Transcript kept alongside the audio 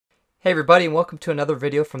Hey everybody, and welcome to another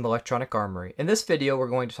video from the Electronic Armory. In this video, we're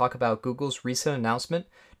going to talk about Google's recent announcement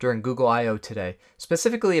during Google I/O today,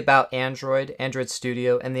 specifically about Android, Android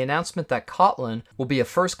Studio, and the announcement that Kotlin will be a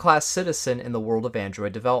first-class citizen in the world of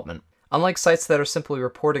Android development. Unlike sites that are simply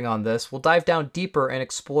reporting on this, we'll dive down deeper and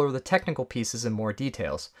explore the technical pieces in more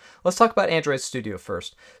details. Let's talk about Android Studio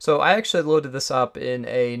first. So I actually loaded this up in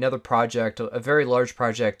another project, a very large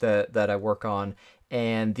project that I work on.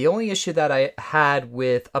 And the only issue that I had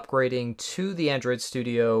with upgrading to the Android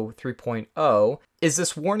Studio 3.0 is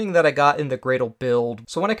this warning that I got in the Gradle build.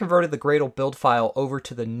 So when I converted the Gradle build file over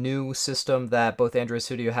to the new system that both Android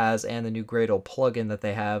Studio has and the new Gradle plugin that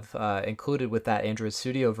they have included with that Android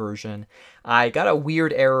Studio version, I got a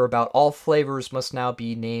weird error about all flavors must now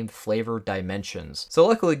be named flavor dimensions. So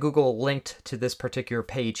luckily Google linked to this particular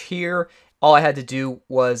page here. All I had to do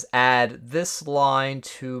was add this line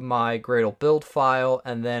to my Gradle build file,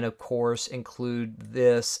 and then of course include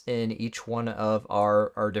this in each one of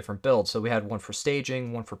our different builds. So we had one for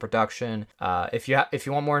staging, one for production. If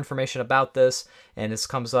you want more information about this and this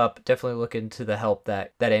comes up, definitely look into the help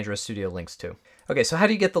that Android Studio links to. Okay, so how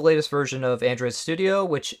do you get the latest version of Android Studio,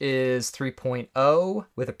 which is 3.0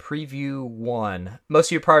 with a preview 1? Most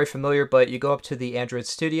of you are probably familiar, but you go up to the Android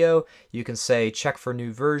Studio, you can say check for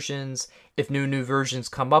new versions. If new versions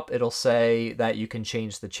come up, it'll say that you can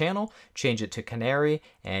change the channel, change it to Canary,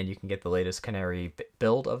 and you can get the latest Canary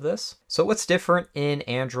build of this. So what's different in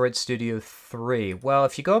Android Studio 3? Well,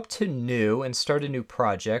 if you go up to new and start a new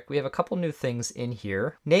project, we have a couple new things in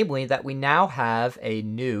here, namely that we now have a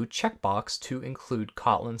new checkbox to include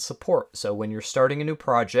Kotlin support. So when you're starting a new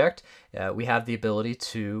project, we have the ability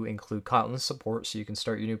to include Kotlin support so you can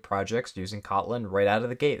start your new projects using Kotlin right out of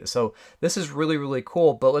the gate. So this is really, really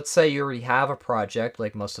cool, but let's say you already have a project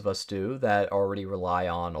like most of us do that already rely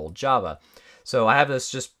on old Java. So I have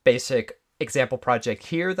this just basic example project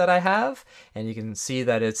here that I have, and you can see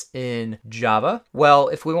that it's in Java. Well,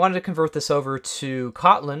 if we wanted to convert this over to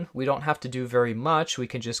Kotlin, we don't have to do very much. We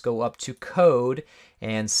can just go up to code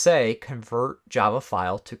and say convert Java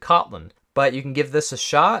file to Kotlin. But you can give this a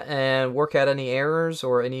shot and work out any errors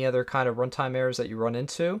or any other kind of runtime errors that you run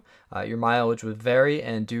into. Your mileage would vary,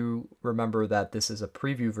 and do remember that this is a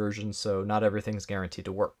preview version, so not everything's guaranteed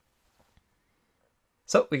to work.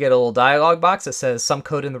 So we get a little dialog box that says some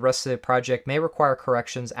code in the rest of the project may require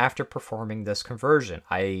corrections after performing this conversion.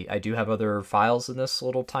 I do have other files in this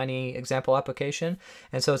little tiny example application,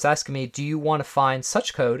 and so it's asking me, do you want to find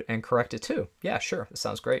such code and correct it too? Yeah, sure, that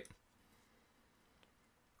sounds great.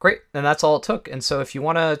 Great, and that's all it took. And so if you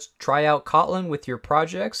want to try out Kotlin with your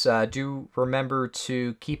projects, do remember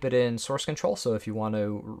to keep it in source control. So if you want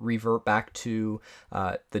to revert back to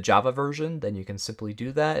the Java version, then you can simply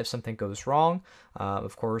do that if something goes wrong,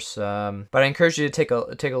 of course. But I encourage you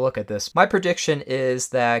to take a look at this. My prediction is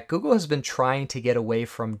that Google has been trying to get away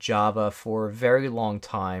from Java for a very long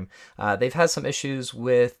time. They've had some issues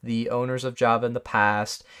with the owners of Java in the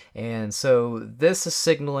past, and so this is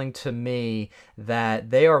signaling to me that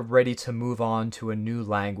they are ready to move on to a new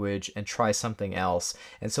language and try something else.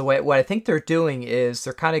 And so what I think they're doing is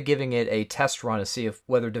they're kind of giving it a test run to see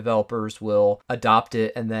whether developers will adopt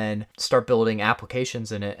it and then start building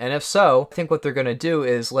applications in it. And if so, I think what they're going to do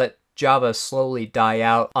is let Java slowly die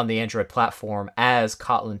out on the Android platform as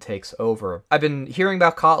Kotlin takes over. I've been hearing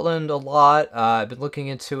about Kotlin a lot. I've been looking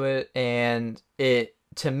into it, and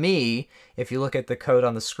to me, if you look at the code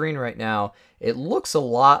on the screen right now, it looks a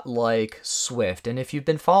lot like Swift. And if you've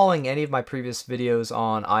been following any of my previous videos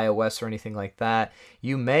on iOS or anything like that,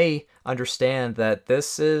 you may understand that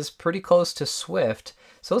this is pretty close to Swift.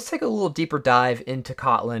 So let's take a little deeper dive into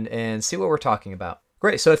Kotlin and see what we're talking about.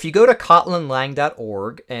 Great, so if you go to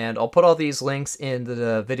kotlinlang.org, and I'll put all these links in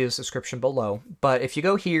the video's description below, but if you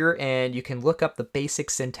go here and you can look up the basic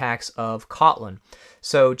syntax of Kotlin.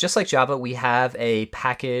 So just like Java, we have a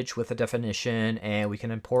package with a definition, and we can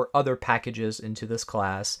import other packages into this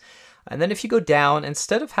class. And then if you go down,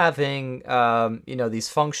 instead of having these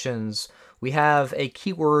functions, we have a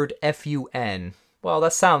keyword fun. Well,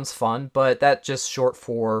 that sounds fun, but that's just short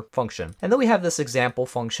for function. And then we have this example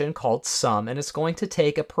function called sum, and it's going to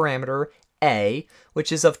take a parameter a,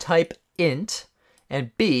 which is of type int,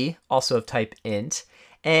 and b, also of type int,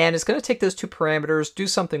 and it's going to take those two parameters, do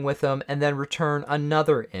something with them, and then return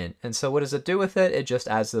another int. And so what does it do with it? It just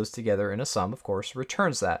adds those together in a sum, of course,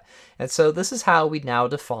 returns that. And so this is how we now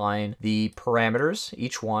define the parameters,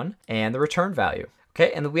 each one, and the return value.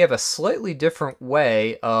 Okay, and then we have a slightly different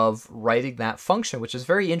way of writing that function, which is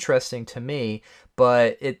very interesting to me,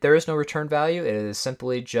 but there is no return value. It is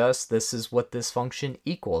simply just, this is what this function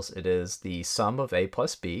equals. It is the sum of a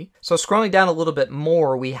plus b. So scrolling down a little bit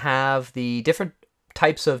more, we have the different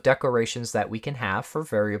types of declarations that we can have for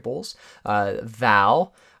variables.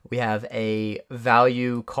 Val, we have a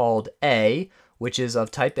value called a, which is of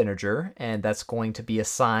type integer, and that's going to be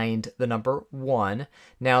assigned the number 1.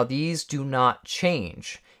 Now, these do not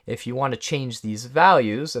change. If you want to change these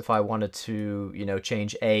values, if I wanted to,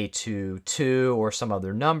 change a to 2 or some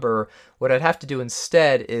other number, what I'd have to do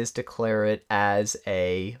instead is declare it as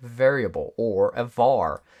a variable or a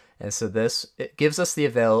var. And so it gives us the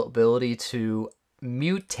ability to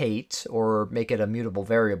mutate or make it a mutable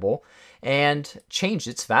variable and change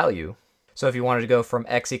its value. So if you wanted to go from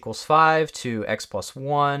x equals 5 to x plus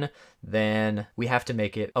 1, then we have to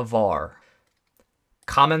make it a var.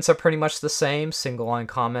 Comments are pretty much the same. Single line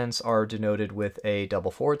comments are denoted with a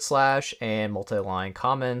double /, and multi-line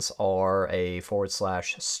comments are a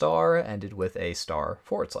 /* ended with a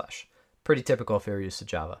 */. Pretty typical if you're used to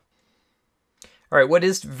Java. All right, what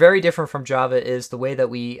is very different from Java is the way that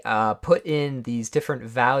we put in these different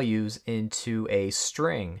values into a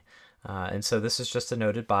string. And so this is just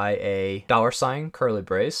denoted by a $ curly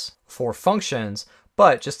brace for functions,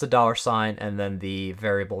 but just the $ and then the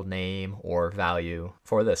variable name or value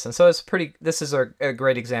for this. And so this is a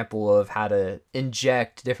great example of how to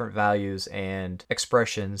inject different values and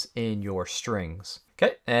expressions in your strings.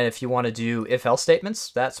 Okay, and if you want to do if-else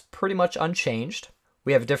statements, that's pretty much unchanged.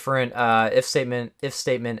 We have a different if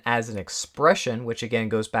statement as an expression, which again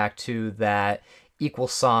goes back to that equal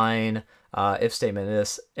sign if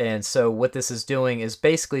statement and so what this is doing is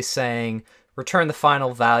basically saying return the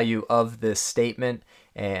final value of this statement,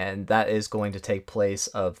 and that is going to take place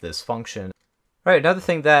of this function. All right, another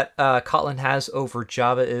thing that Kotlin has over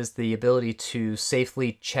Java is the ability to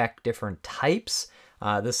safely check different types.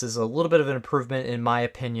 This is a little bit of an improvement, in my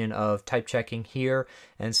opinion, of type checking here.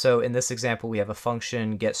 And so in this example, we have a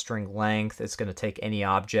function getStringLength. It's going to take any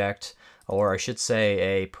object, or I should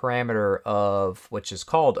say a parameter of which is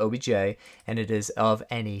called obj, and it is of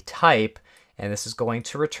any type. And this is going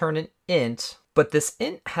to return an int. But this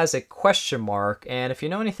int has a question mark, and if you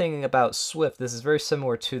know anything about Swift, this is very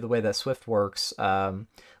similar to the way that Swift works. A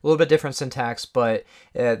little bit different syntax, but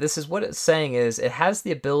this is what it's saying is it has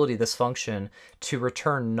the ability, this function, to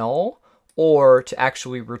return null or to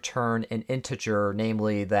actually return an integer,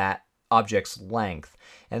 namely that object's length.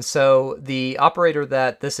 And so the operator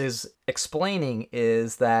that this is explaining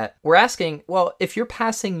is that we're asking, well, if you're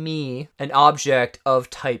passing me an object of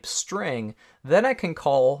type string, then I can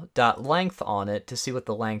call .length on it to see what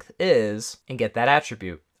the length is and get that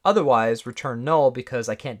attribute. Otherwise, return null because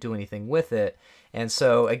I can't do anything with it. And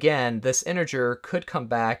so again, this integer could come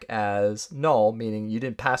back as null, meaning you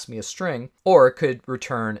didn't pass me a string, or it could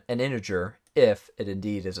return an integer if it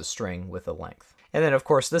indeed is a string with a length. And then, of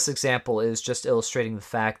course, this example is just illustrating the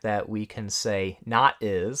fact that we can say not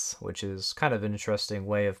is, which is kind of an interesting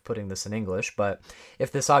way of putting this in English. But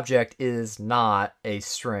if this object is not a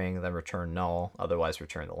string, then return null, otherwise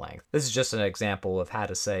return the length. This is just an example of how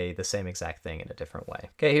to say the same exact thing in a different way.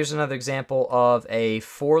 Okay, here's another example of a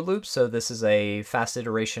for loop. So this is a fast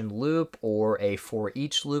iteration loop or a for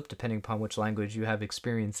each loop, depending upon which language you have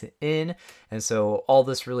experience in. And so all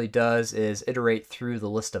this really does is iterate through the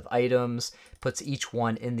list of items, puts each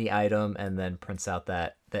one in the item, and then prints out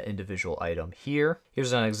that individual item here.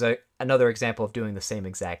 Here's another example of doing the same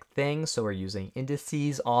exact thing. So we're using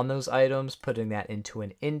indices on those items, putting that into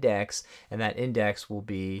an index, and that index will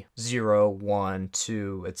be 0, 1,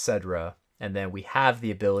 2, etc. And then we have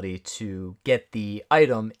the ability to get the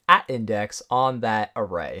item at index on that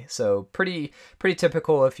array. So pretty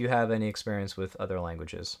typical if you have any experience with other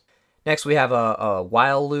languages. Next, we have a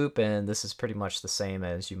while loop, and this is pretty much the same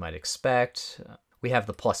as you might expect. We have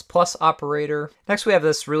the ++ operator. Next, we have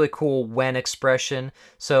this really cool when expression.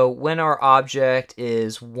 So when our object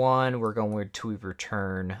is 1, we're going to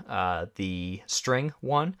return the string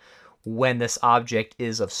 1. When this object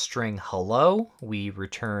is of string hello, we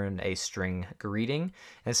return a string greeting.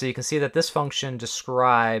 And so you can see that this function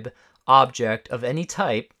describe object of any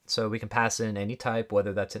type. So we can pass in any type,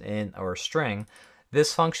 whether that's an int or a string.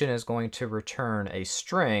 This function is going to return a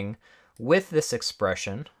string with this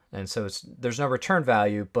expression. And so there's no return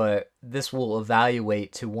value, but this will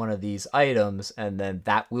evaluate to one of these items, and then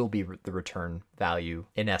that will be the return value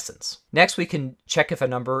in essence. Next, we can check if a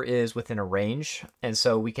number is within a range. And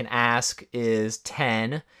so we can ask, is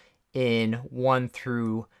 10 in 1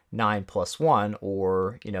 through 9 plus 1,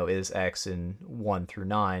 or, is x in 1 through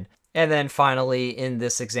 9? And then finally, in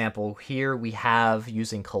this example here, we have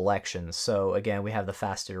using collections. So again, we have the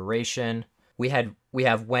fast iteration. We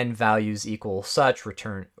have when values equal such,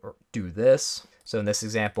 return or do this. So in this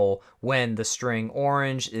example, when the string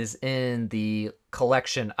orange is in the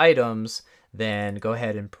collection items, then go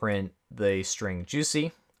ahead and print the string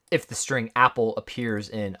juicy. If the string apple appears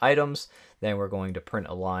in items, then we're going to print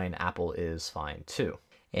a line apple is fine too.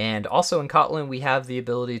 And also in Kotlin, we have the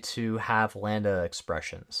ability to have lambda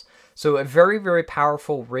expressions. So a very, very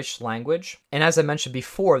powerful, rich language. And as I mentioned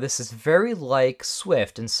before, this is very like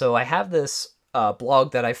Swift. And so I have this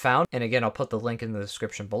blog that I found, and again, I'll put the link in the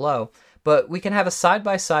description below, but we can have a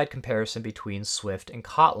side-by-side comparison between Swift and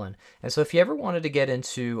Kotlin. And so if you ever wanted to get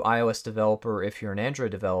into iOS developer, if you're an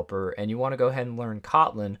Android developer, and you want to go ahead and learn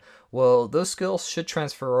Kotlin, well, those skills should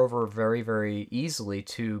transfer over very, very easily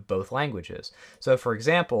to both languages. So for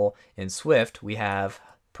example, in Swift, we have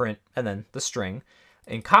print and then the string.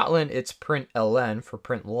 In Kotlin, it's print ln for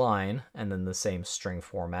print line, and then the same string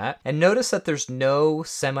format. And notice that there's no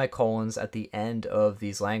semicolons at the end of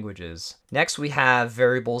these languages. Next, we have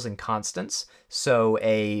variables and constants. So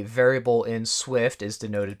a variable in Swift is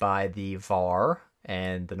denoted by the var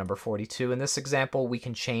and the number 42. In this example, we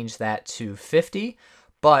can change that to 50.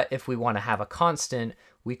 But if we want to have a constant,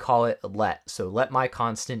 we call it let. So let my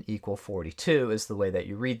constant equal 42 is the way that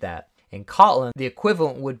you read that. In Kotlin, the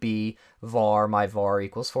equivalent would be var, my var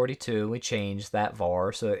equals 42. We change that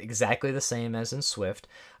var, so exactly the same as in Swift.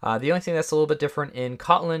 The only thing that's a little bit different in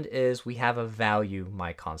Kotlin is we have a value,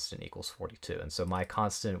 my constant equals 42. And so my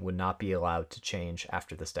constant would not be allowed to change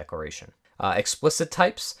after this declaration. Explicit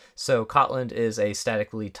types. So Kotlin is a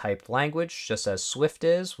statically typed language, just as Swift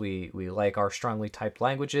is. We like our strongly typed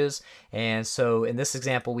languages. And so in this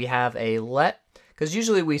example, we have a let, because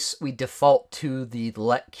usually we default to the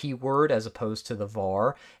let keyword as opposed to the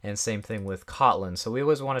var, and same thing with Kotlin. So we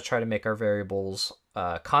always want to try to make our variables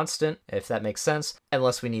constant, if that makes sense,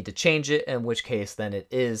 unless we need to change it, in which case then it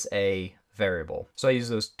is a variable. So I use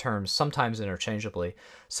those terms sometimes interchangeably.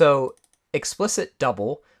 So explicit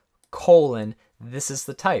double, colon, this is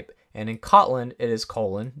the type. And in Kotlin, it is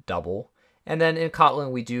colon, double. And then in Kotlin,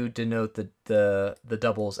 we do denote the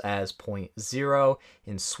doubles as 0.0.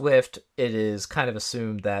 In Swift, it is kind of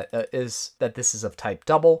assumed that this is of type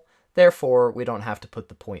double. Therefore, we don't have to put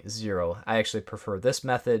the 0.0. I actually prefer this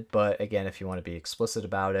method, but again, if you want to be explicit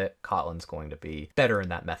about it, Kotlin's going to be better in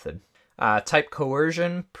that method. Type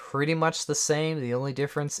coercion, pretty much the same. The only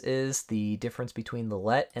difference is the difference between the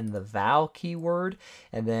let and the val keyword.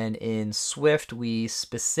 And then in Swift, we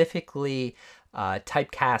specifically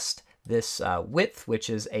typecast this width, which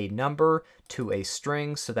is a number, to a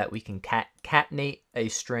string so that we can concatenate a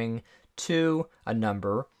string to a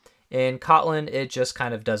number. In Kotlin, it just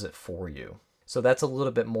kind of does it for you. So that's a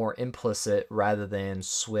little bit more implicit rather than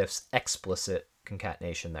Swift's explicit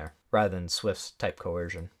concatenation there, rather than Swift's type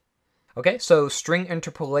coercion. Okay, so string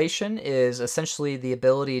interpolation is essentially the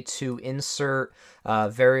ability to insert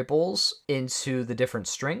variables into the different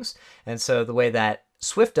strings. And so the way that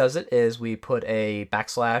Swift does it is we put a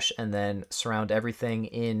backslash and then surround everything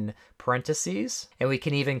in parentheses. And we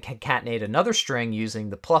can even concatenate another string using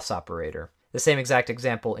the plus operator. The same exact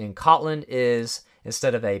example in Kotlin is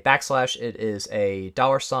instead of a backslash, it is a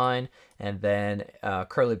 $, and then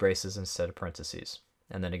curly braces instead of parentheses.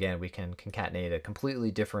 And then again, we can concatenate a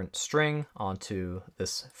completely different string onto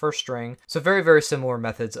this first string. So very, very similar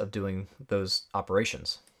methods of doing those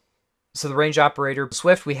operations. So the range operator,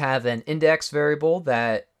 Swift, we have an index variable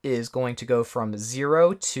that is going to go from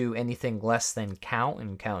 0 to anything less than count,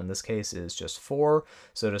 and count in this case is just 4.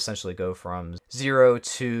 So it essentially go from 0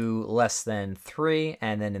 to less than 3.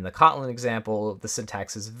 And then in the Kotlin example, the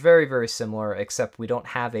syntax is very, very similar, except we don't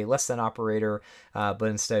have a less than operator, but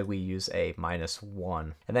instead we use a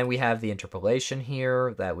 -1. And then we have the interpolation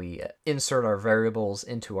here that we insert our variables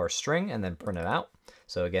into our string and then print them out.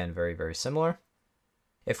 So again, very, very similar.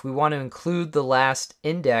 If we want to include the last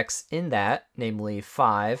index in that, namely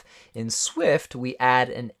 5, in Swift, we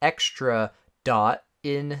add an extra dot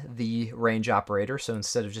in the range operator. So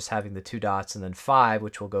instead of just having the 2 dots and then 5,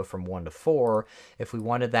 which will go from 1 to 4, if we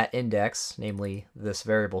wanted that index, namely this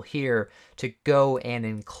variable here, to go and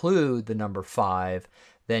include the number 5,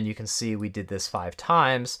 then you can see we did this 5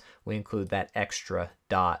 times. We include that extra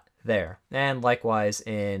dot there. And likewise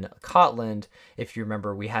in Kotlin, if you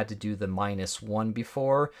remember, we had to do the -1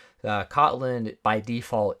 before. Kotlin by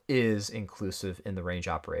default is inclusive in the range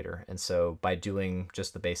operator. And so by doing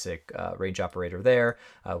just the basic range operator there,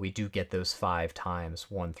 we do get those 5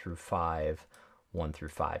 times 1 through 5, 1 through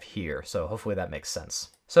 5 here. So hopefully that makes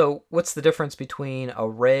sense. So what's the difference between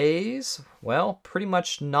arrays? Well, pretty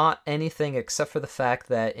much not anything except for the fact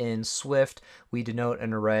that in Swift, we denote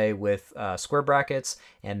an array with square brackets.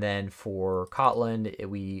 And then for Kotlin,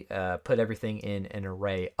 we put everything in an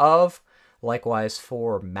array of. Likewise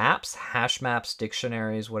for maps, hash maps,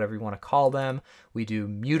 dictionaries, whatever you want to call them, we do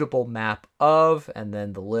mutable map of, and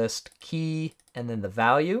then the list key, and then the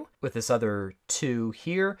value with this other 2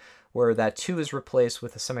 here, where that 2 is replaced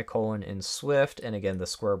with a semicolon in Swift, and again the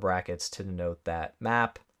square brackets to denote that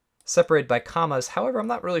map. Separated by commas. However, I'm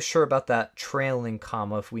not really sure about that trailing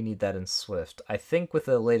comma if we need that in Swift. I think with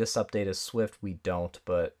the latest update of Swift we don't,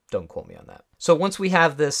 but don't quote me on that. So once we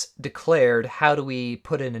have this declared, how do we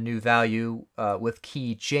put in a new value with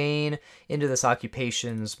key Jane into this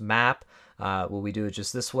occupations map? Well, we do it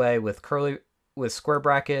just this way with square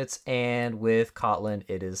brackets, and with Kotlin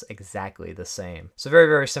it is exactly the same. So very,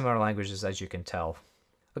 very similar languages, as you can tell.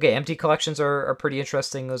 Okay, empty collections are pretty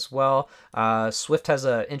interesting as well. Swift has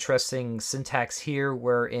an interesting syntax here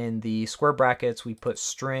where in the square brackets we put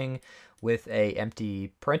string with a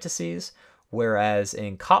empty parentheses, whereas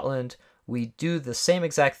in Kotlin we do the same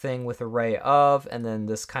exact thing with array of, and then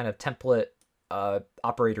this kind of template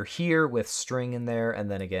operator here with string in there, and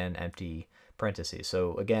then again empty parentheses.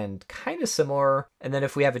 So again, kind of similar. And then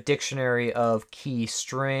if we have a dictionary of key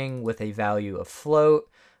string with a value of float,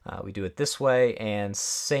 we do it this way, and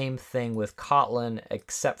same thing with Kotlin,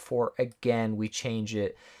 except for, again, we change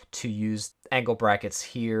it to use angle brackets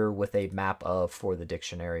here with a map of for the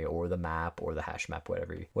dictionary or the map or the hash map,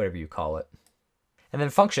 whatever you call it. And then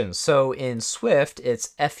functions. So in Swift,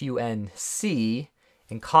 it's func.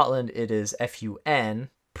 In Kotlin, it is fun.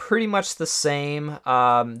 Pretty much the same.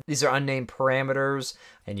 These are unnamed parameters,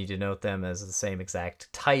 and you denote them as the same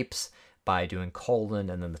exact types by doing colon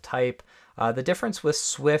and then the type. The difference with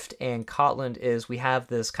Swift and Kotlin is we have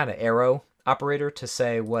this kind of arrow operator to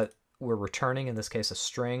say what we're returning, in this case a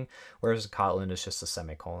string, whereas Kotlin is just a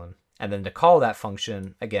semicolon. And then to call that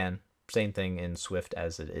function, again, same thing in Swift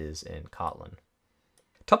as it is in Kotlin.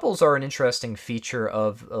 Tuples are an interesting feature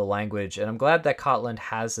of a language, and I'm glad that Kotlin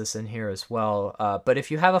has this in here as well. But if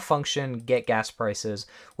you have a function, get gas prices,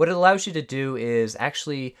 what it allows you to do is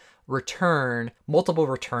actually return multiple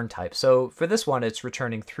return types. So for this one, it's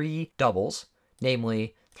returning 3 doubles,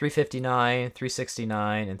 namely 359,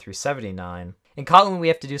 369, and 379. In Kotlin, we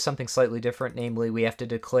have to do something slightly different, namely we have to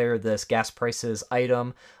declare this gas prices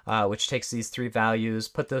item, which takes these 3 values,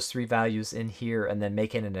 put those 3 values in here, and then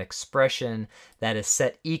make it an expression that is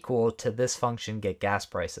set equal to this function get gas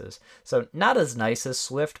prices. So not as nice as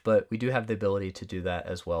Swift, but we do have the ability to do that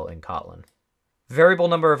as well in Kotlin. Variable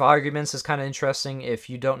number of arguments is kind of interesting. If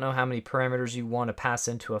you don't know how many parameters you want to pass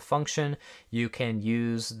into a function, you can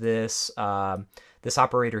use this, this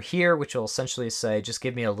operator here, which will essentially say, just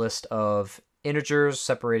give me a list of integers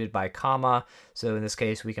separated by comma. So in this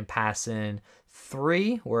case, we can pass in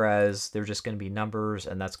 3, whereas they're just going to be numbers,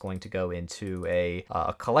 and that's going to go into a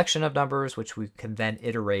collection of numbers, which we can then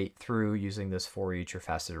iterate through using this for each or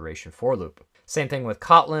fast iteration for loop. Same thing with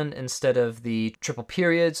Kotlin. Instead of the triple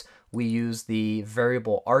periods, we use the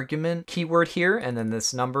variable argument keyword here, and then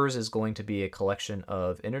this numbers is going to be a collection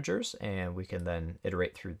of integers, and we can then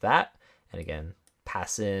iterate through that. And again,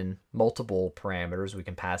 pass in multiple parameters. We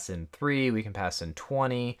can pass in 3, we can pass in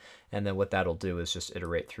 20, and then what that'll do is just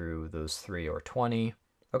iterate through those 3 or 20.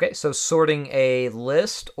 Okay, so sorting a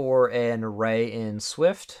list or an array in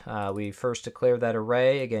Swift. We first declare that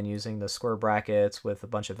array, again, using the square brackets with a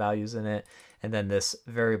bunch of values in it, and then this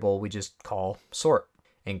variable we just call sort.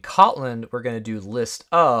 In Kotlin, we're going to do list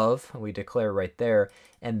of, we declare right there,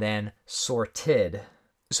 and then sorted.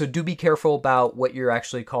 So do be careful about what you're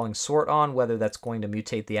actually calling sort on, whether that's going to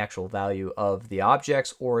mutate the actual value of the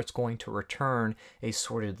objects or it's going to return a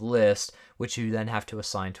sorted list, which you then have to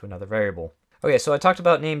assign to another variable. Okay, so I talked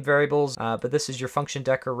about named variables, but this is your function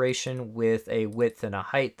declaration with a width and a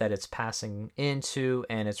height that it's passing into,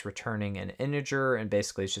 and it's returning an integer, and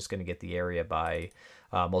basically it's just going to get the area by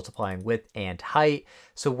multiplying width and height.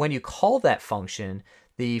 So when you call that function,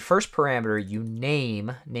 the first parameter you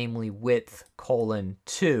name, namely width colon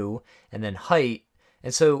 2, and then height.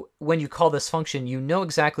 And so when you call this function, you know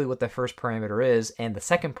exactly what the first parameter is and the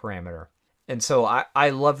second parameter. And so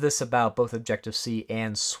I love this about both Objective-C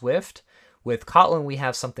and Swift. With Kotlin, we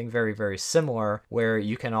have something very, very similar where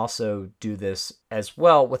you can also do this as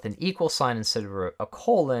well with an equal sign instead of a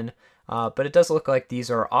colon, but it does look like these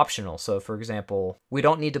are optional. So for example, we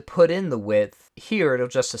don't need to put in the width here, it'll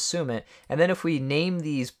just assume it. And then if we name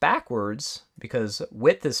these backwards, because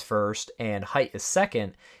width is first and height is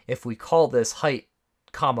second, if we call this height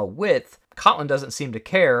comma width, Kotlin doesn't seem to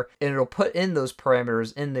care, and it'll put in those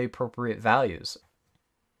parameters in the appropriate values.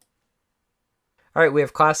 All right, we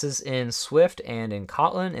have classes in Swift and in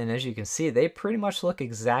Kotlin, and as you can see, they pretty much look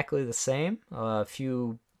exactly the same. A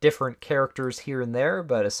few different characters here and there,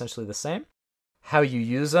 but essentially the same. How you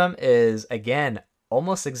use them is, again,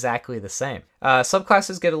 almost exactly the same.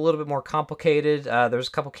 Subclasses get a little bit more complicated. There's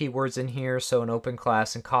a couple keywords in here. So an open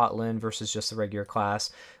class in Kotlin versus just a regular class,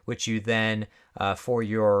 which you then, for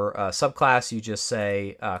your subclass, you just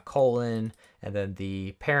say colon and then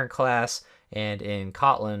the parent class. And in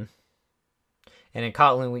Kotlin,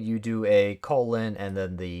 you do a colon and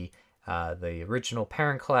then the original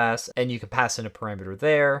parent class, and you can pass in a parameter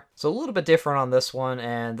there. So a little bit different on this one,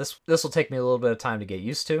 and this will take me a little bit of time to get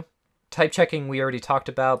used to. Type checking we already talked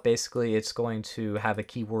about. Basically, it's going to have a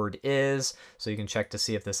keyword is, so you can check to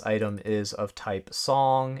see if this item is of type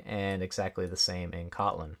song, and exactly the same in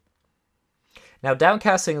Kotlin. Now,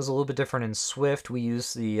 downcasting is a little bit different in Swift. We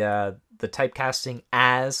use the typecasting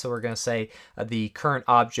as, so we're going to say the current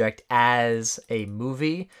object as a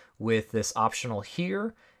movie with this optional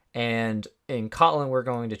here. And in Kotlin, we're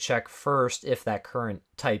going to check first if that current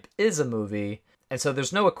type is a movie. And so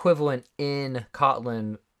there's no equivalent in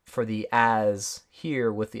Kotlin for the as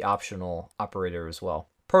here with the optional operator as well.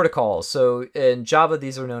 Protocols. So in Java,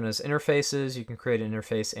 these are known as interfaces. You can create an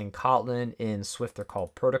interface in Kotlin. In Swift, they're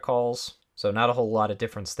called protocols. So not a whole lot of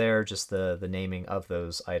difference there, just the naming of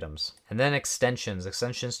those items. And then extensions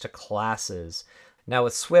to classes. Now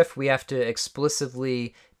with Swift, we have to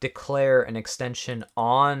explicitly declare an extension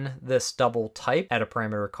on this double type at a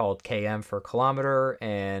parameter called km for kilometer.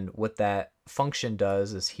 And what that function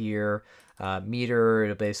does is here, meter,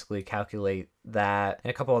 it'll basically calculate that, and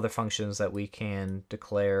a couple other functions that we can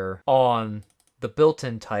declare on the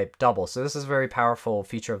built-in type double. So this is a very powerful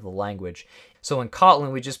feature of the language. So in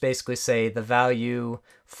Kotlin, we just basically say the value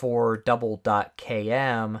for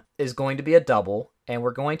double.km is going to be a double, and we're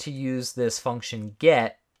going to use this function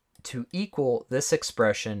get to equal this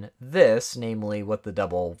expression, this, namely what the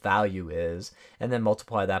double value is, and then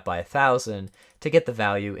multiply that by 1,000 to get the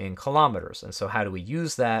value in kilometers. And so how do we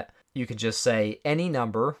use that? You can just say any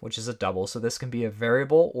number, which is a double, so this can be a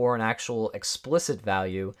variable or an actual explicit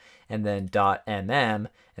value, and then .mm,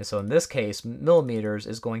 and so in this case, millimeters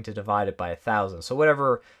is going to divide it by 1,000. So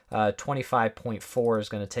whatever 25.4 is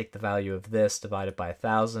going to take the value of this divided by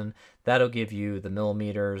 1,000, that'll give you the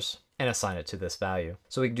millimeters and assign it to this value.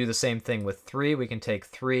 So we can do the same thing with 3. We can take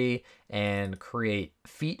 3 and create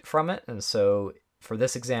feet from it, and so for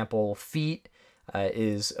this example, feet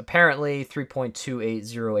is apparently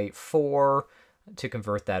 3.28084 to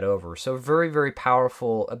convert that over. So very, very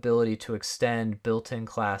powerful ability to extend built-in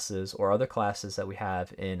classes or other classes that we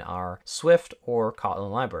have in our Swift or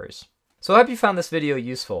Kotlin libraries. So I hope you found this video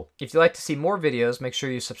useful. If you'd like to see more videos, make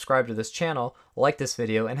sure you subscribe to this channel, like this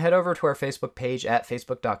video, and head over to our Facebook page at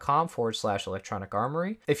facebook.com/electronic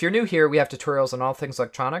armory. If you're new here, we have tutorials on all things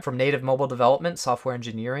electronic, from native mobile development, software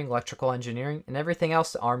engineering, electrical engineering, and everything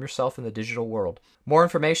else to arm yourself in the digital world. More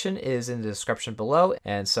information is in the description below.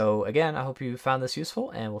 And so again, I hope you found this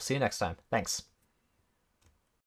useful, and we'll see you next time. Thanks.